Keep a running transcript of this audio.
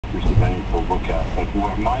many will look at. But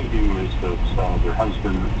what my view is that there has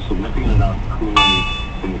been significant enough cooling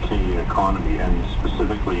in the Canadian economy, and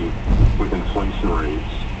specifically with inflation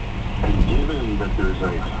rates. And given that there's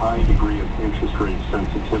a high degree of interest rate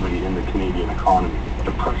sensitivity in the Canadian economy,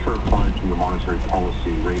 the pressure applied to the monetary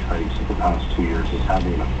policy rate hikes of the past 2 years is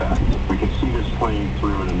having an effect. We can see this playing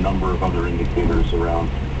through in a number of other indicators around,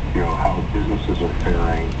 how businesses are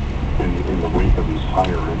faring in the wake of these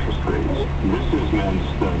higher interest rates. This has meant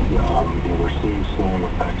that we're seeing slowing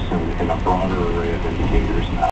effects in a broader array of indicators now.